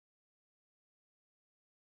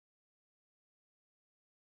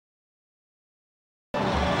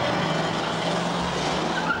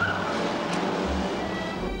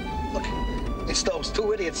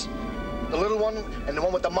two idiots. The little one and the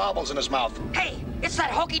one with the marbles in his mouth. Hey, it's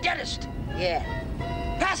that hokey dentist. Yeah.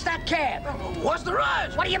 Pass that cab. What's the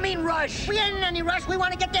rush? What do you mean, rush? We ain't in any rush. We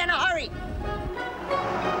want to get there in a hurry.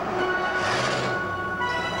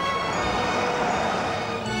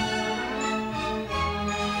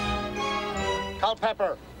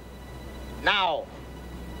 Culpepper, now.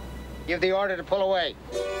 Give the order to pull away.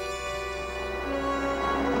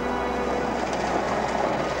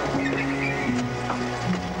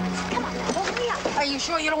 Are you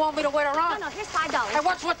sure you don't want me to wait around? No, here's $5. Hey,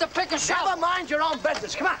 what's with the pick and shovel? Never mind your own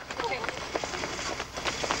business. Come on. Okay.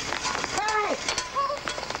 Hey!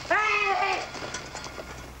 Hey!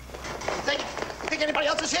 Think anybody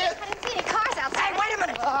else is here? I didn't see any cars outside. Hey, wait a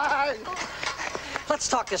minute. Let's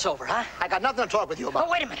talk this over, huh? I got nothing to talk with you about.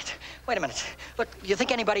 Oh, wait a minute. Wait a minute. Look, you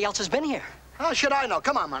think anybody else has been here? How should I know?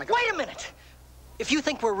 Come on, Monica. Wait a minute. If you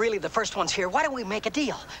think we're really the first ones here, why don't we make a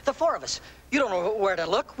deal? The four of us. You don't know where to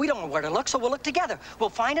look. We don't know where to look, so we'll look together. We'll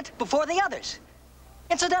find it before the others.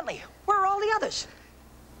 Incidentally, where are all the others?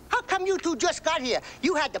 How come you two just got here?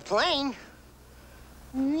 You had the plane.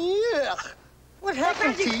 Yeah. What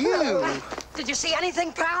happened to you? Did you see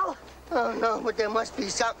anything, pal? Oh, no, but there must be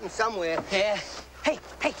something somewhere. Yeah. Hey,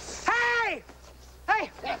 hey, hey!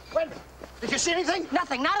 Hey! Yeah, wait a minute. Did you see anything?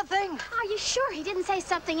 Nothing, not a thing. Are you sure he didn't say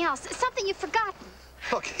something else? Something you've forgotten?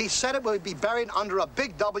 Look, he said it would be buried under a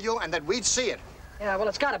big W and that we'd see it. Yeah, well,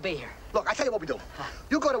 it's got to be here. Look, I tell you what we do.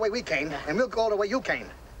 You go the way we came, and we'll go the way you came.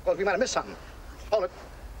 Because we might have missed something. Hold it.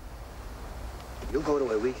 You go the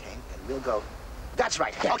way we came, and we'll go. That's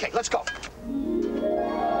right. Yeah. Okay, let's go.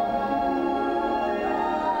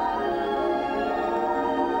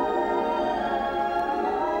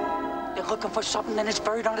 They're looking for something, and it's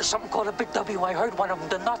buried under something called a big W. I heard one of them,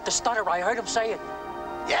 the nut, the stutter. I heard him say it.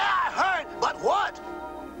 Yeah, I heard, but what?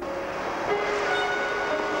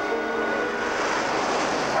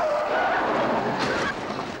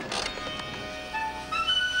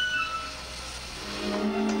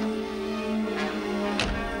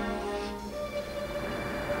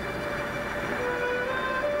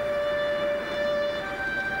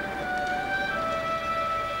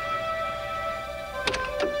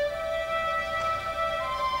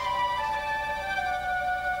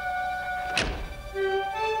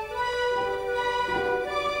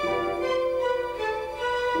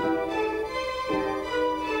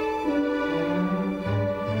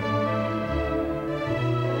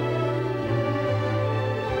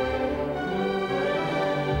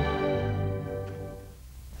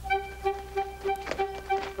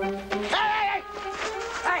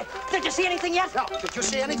 Did you see anything yet? No. Did you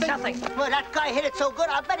see anything? Nothing. Well, that guy hit it so good,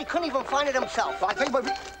 I bet he couldn't even find it himself. I think we...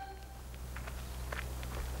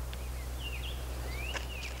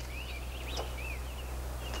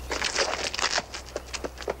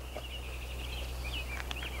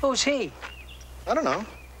 Who's he? I don't know.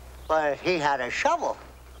 But he had a shovel.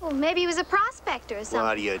 Well, maybe he was a prospector or something.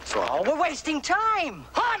 What are you talking? Oh, we're wasting time.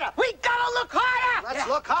 Harder! We gotta look harder! Let's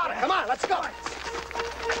look harder. Come on, let's go.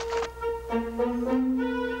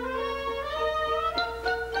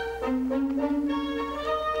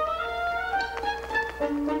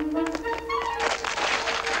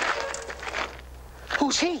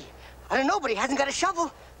 Who's he? I don't know, but he hasn't got a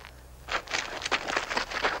shovel.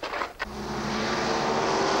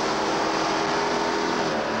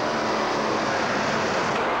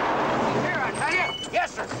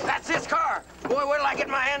 Yes, sir. That's his car. Boy, where till I get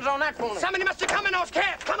my hands on that phone? Somebody must have come in those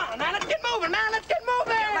cabs. Come on, man. Let's get moving, man. Let's get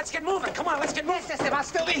moving. Yeah, let's get moving. Come on, let's get moving. System, I'll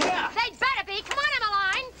still be here. They'd better be. Come on,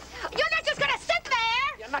 Emmeline. You're not just gonna sit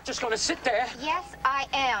there. You're not just gonna sit there. Yes, I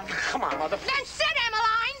am. Come on, mother. Then sit,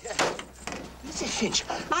 Emmeline. Mrs. Finch,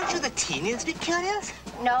 aren't you the teeniest bit curious?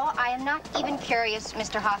 No, I am not even curious,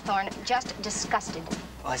 Mr. Hawthorne. Just disgusted.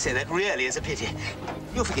 Oh, I say, that really is a pity.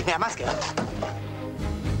 You'll forgive me, I must go.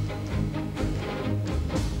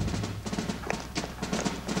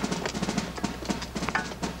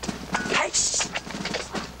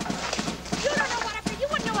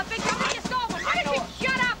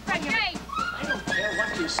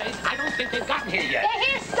 They've gotten here yet. They're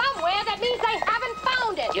here somewhere. That means they haven't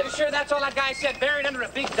found it. You sure that's all that guy said? Buried under a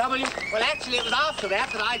big W? Well, actually, it was after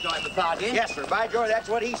that I joined the party. Yes, sir. By George, that's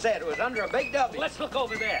what he said. It was under a big W. Let's look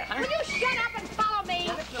over there, huh? Will you shut up and follow me?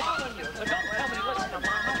 Following you. So don't tell me to listen to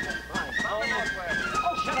Mama. Oh,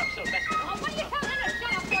 shut up, Sylvester. Oh, what are you telling him to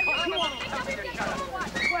shut up for? You want to tell me to shut up?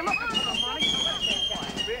 Well, look at the money.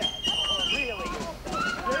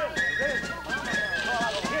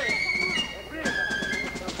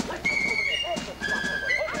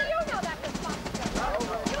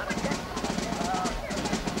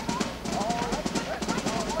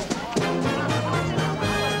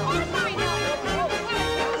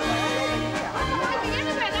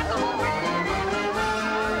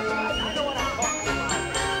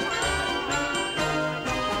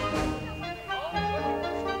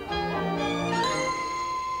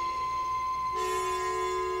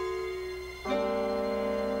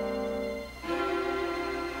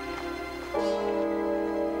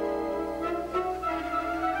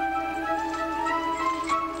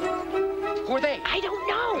 Who are they? I don't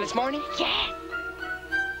know. This morning? Yeah.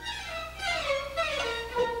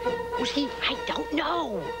 Who's he? I don't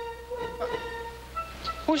know.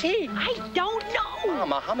 Who's he? I don't know.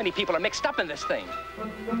 Mama, how many people are mixed up in this thing?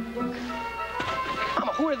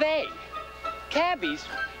 Mama, who are they? Cabbies?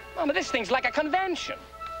 Mama, this thing's like a convention.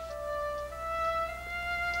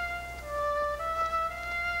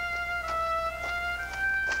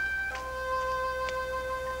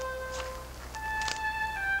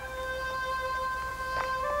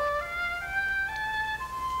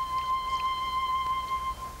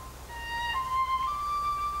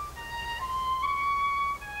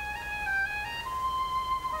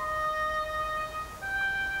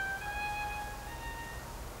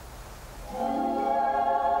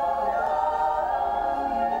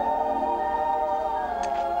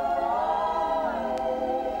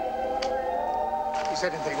 Is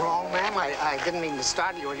anything wrong, ma'am? I didn't mean to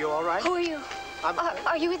startle you. Are you all right? Who are you?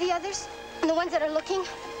 Are you with the others? The ones that are looking?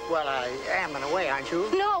 Well, I am in a way, aren't you?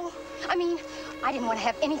 No. I mean, I didn't want to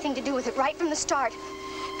have anything to do with it right from the start.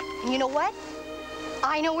 And you know what?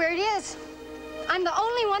 I know where it is. I'm the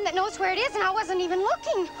only one that knows where it is, and I wasn't even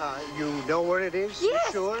looking. You know where it is? Yes.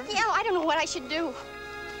 You sure? Yeah, I don't know what I should do.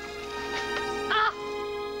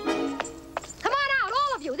 Come on out,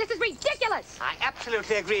 all of you. This is ridiculous. I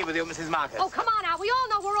absolutely agree with you, Mrs. Marcus. Oh, come on out. We all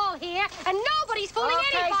know we're all here, and nobody's fooling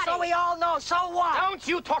anybody. so we all know. So what? Don't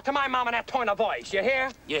you talk to my mom in that tone of voice, you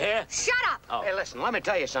hear? You hear? Shut up. Oh. Hey, listen, let me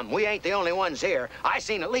tell you something. We ain't the only ones here. I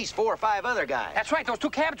seen at least 4 or 5 other guys. That's right, those 2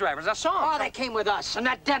 cab drivers. I saw 'em. Oh, they came with us, and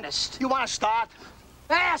that dentist. You want to start?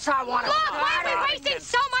 Yes, I want to. Look, why are we wasting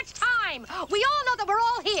so much time? We all know that we're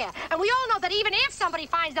all here, and we all know that even if somebody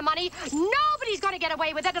finds the money, nobody's going to get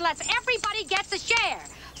away with it unless everybody gets a share.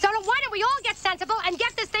 So why don't we all get sensible and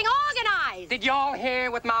get this thing organized? Did you all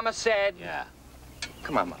hear what Mama said? Yeah.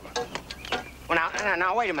 Come on, Mama. Well,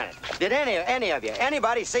 now, wait a minute. Did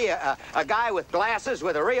anybody see a guy with glasses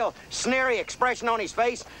with a real sneery expression on his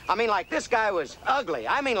face? I mean, like, this guy was ugly.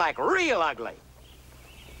 I mean, like, real ugly.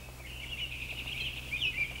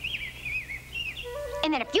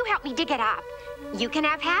 And then if you help me dig it up, you can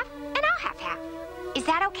have half, and I'll have half. Is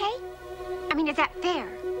that okay? I mean, is that fair?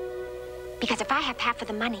 Because if I have half of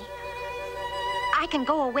the money, I can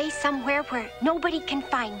go away somewhere where nobody can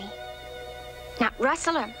find me. Not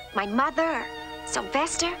Russell or my mother or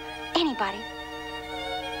Sylvester, anybody.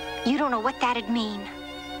 You don't know what that'd mean.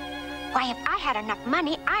 Why, if I had enough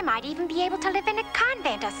money, I might even be able to live in a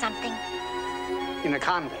convent or something. In a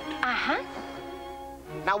convent? Uh-huh.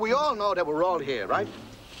 Now, we all know that we're all here, right?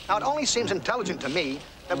 Now, it only seems intelligent to me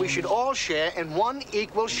that we should all share in 1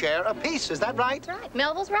 equal share apiece. Is that right? That's right.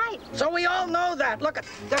 Melville's right. So we all know that. Look,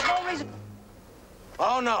 there's no reason.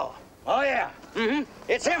 Oh, no. Oh, yeah. Mm-hmm.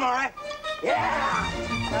 It's him, all right? Yeah!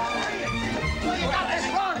 You got this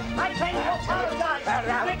wrong. I tell you, you'll apologize.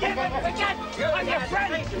 Forget. I'm your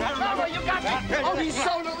friend. Mama, you got me. Oh, he's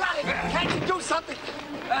so neurotic. Can't you do something?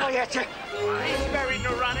 Oh, yeah, sir. He's very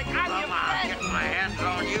neurotic. I'm your friend. Get my hands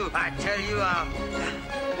on you. I tell you,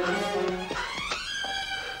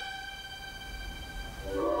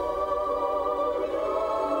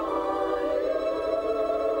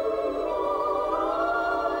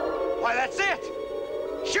 Why, that's it.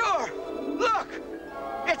 Sure. Look.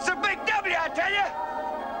 It's a big W, I tell you.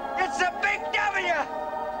 It's a big W.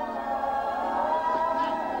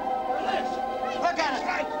 Look at it.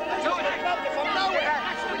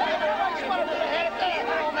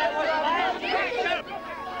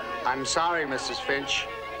 I'm sorry, Mrs. Finch.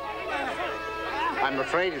 I'm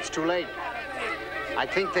afraid it's too late. I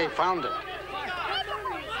think they found it.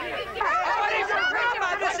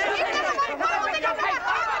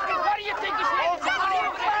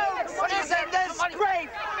 Isn't this great?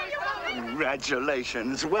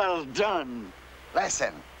 Congratulations. Well done.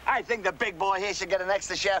 Listen, I think the big boy here should get an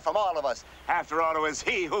extra share from all of us. After all, it was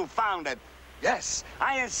he who found it. Yes,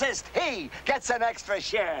 I insist he gets an extra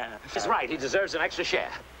share. He's right. He deserves an extra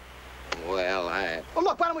share. Well,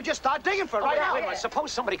 look, why don't we just start digging for it right now? Wait a minute.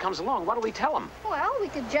 Suppose somebody comes along. What do we tell them? Well, we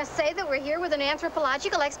could just say that we're here with an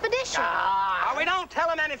anthropological expedition. We don't tell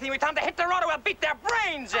them anything. We tell them to hit the road or we'll beat their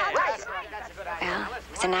brains in. Well, it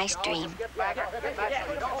was a nice dream.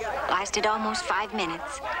 Lasted almost 5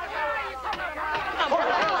 minutes.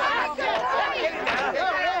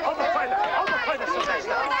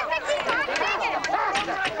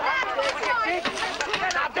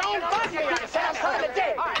 Now, don't bug me. It's time to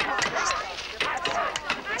dig.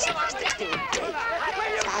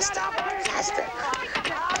 Faster.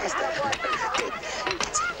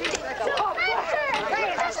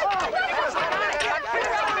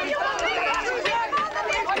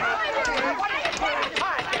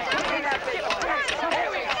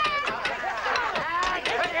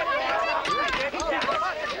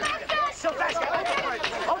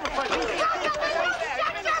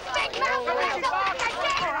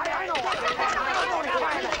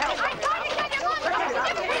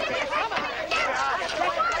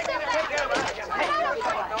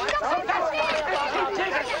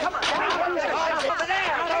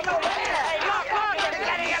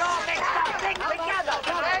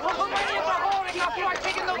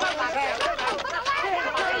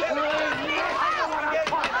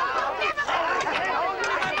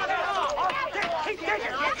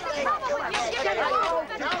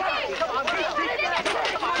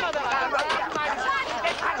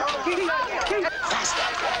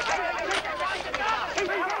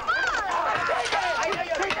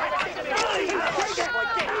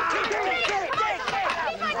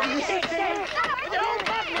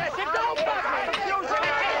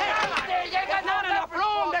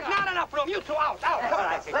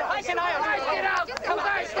 can I? Get out. Come on.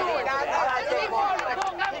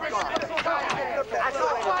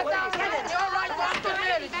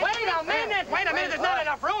 Wait a minute. There's not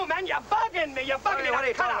enough room, man. You're bugging me. What are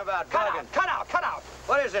you talking about, bugging? Cut out.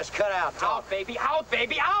 What is this cut out talk? Out,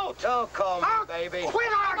 baby, out. Don't call me baby.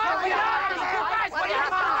 Quit arguing. Guys, what are you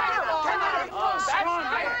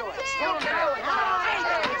doing?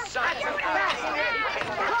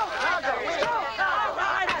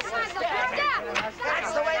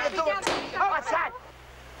 That's the way to do it. What's that?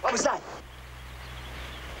 What was that?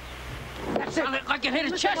 That's it. Like it hit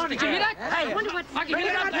his chest. Did you hear that? Hey, like it hit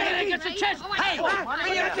it up the head against the chest. Hey,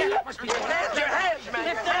 Hands, your hands, man.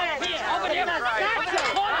 lift it up here. Over here.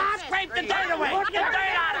 Scrape the dirt away. Get the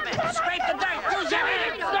dirt out of it. Scrape the dirt. Use your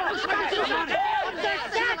hands.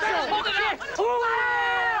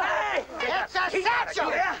 It's a satchel.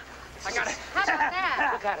 Yeah. I got it. How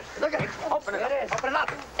about that? Look at it. Open it up. Open it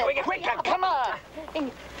up. Quick, come on.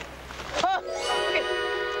 Bingo!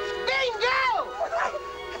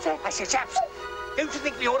 I say, chaps, don't you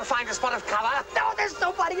think we ought to find a spot of cover? No, there's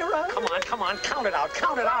nobody around. Come on. Count it out.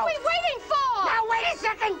 What are we waiting for? Now, wait a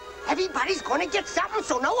second. Everybody's going to get something,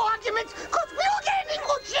 so no arguments, because we'll get an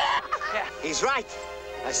equal share. Yeah. He's right.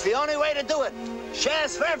 That's the only way to do it.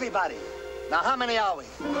 Shares for everybody. Now, how many are we?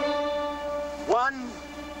 1,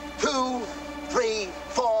 2, 3,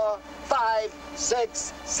 4, 5,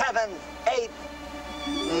 6, 7, 8,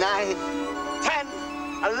 9, 10,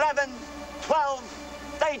 11, 12,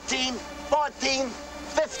 13, 14,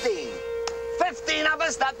 15. 15 of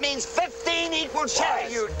us, that means 15 equal shares. Why,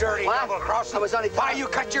 you dirty double-crosser? I was only... Why you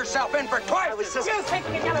cut yourself in for twice? I was just... You think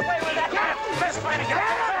you get away with that? Best way to get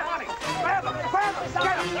money. Grab him.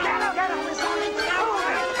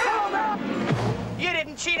 You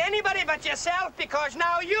didn't cheat anybody but yourself because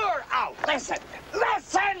now you're out. Listen!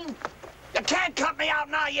 You can't cut me out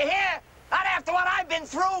now, you hear? Not after what I've been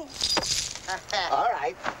through. All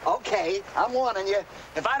right, okay, I'm warning you.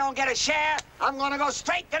 If I don't get a share, I'm gonna go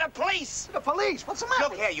straight to the police. The police? What's the matter?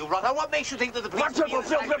 Look here, you brother. What makes you think that the police...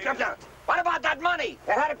 What about that money?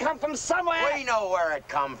 It had to come from somewhere. We know where it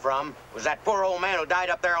come from. It was that poor old man who died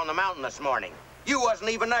up there on the mountain this morning. You wasn't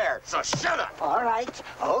even there, so shut up. All right,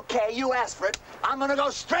 okay, you asked for it. I'm gonna go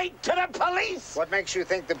straight to the police. What makes you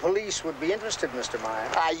think the police would be interested, Mr. Meyer?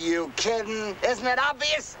 Are you kidding? Isn't it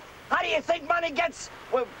obvious? How do you think money gets...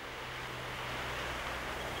 Well...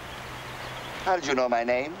 How did you know my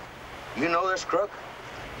name? You know this crook?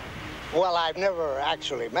 Well, I've never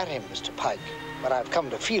actually met him, Mr. Pike, but I've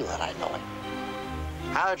come to feel that I know him.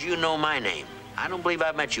 How'd you know my name? I don't believe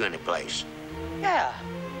I've met you anyplace. Yeah.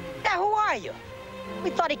 Now, who are you?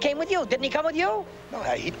 We thought he came with you. Didn't he come with you? No,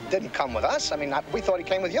 he didn't come with us. I mean, we thought he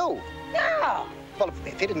came with you. No. Well,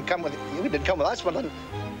 if he didn't come with you, he didn't come with us, well,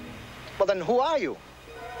 then who are you?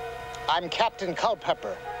 I'm Captain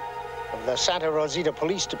Culpepper of the Santa Rosita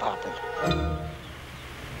Police Department.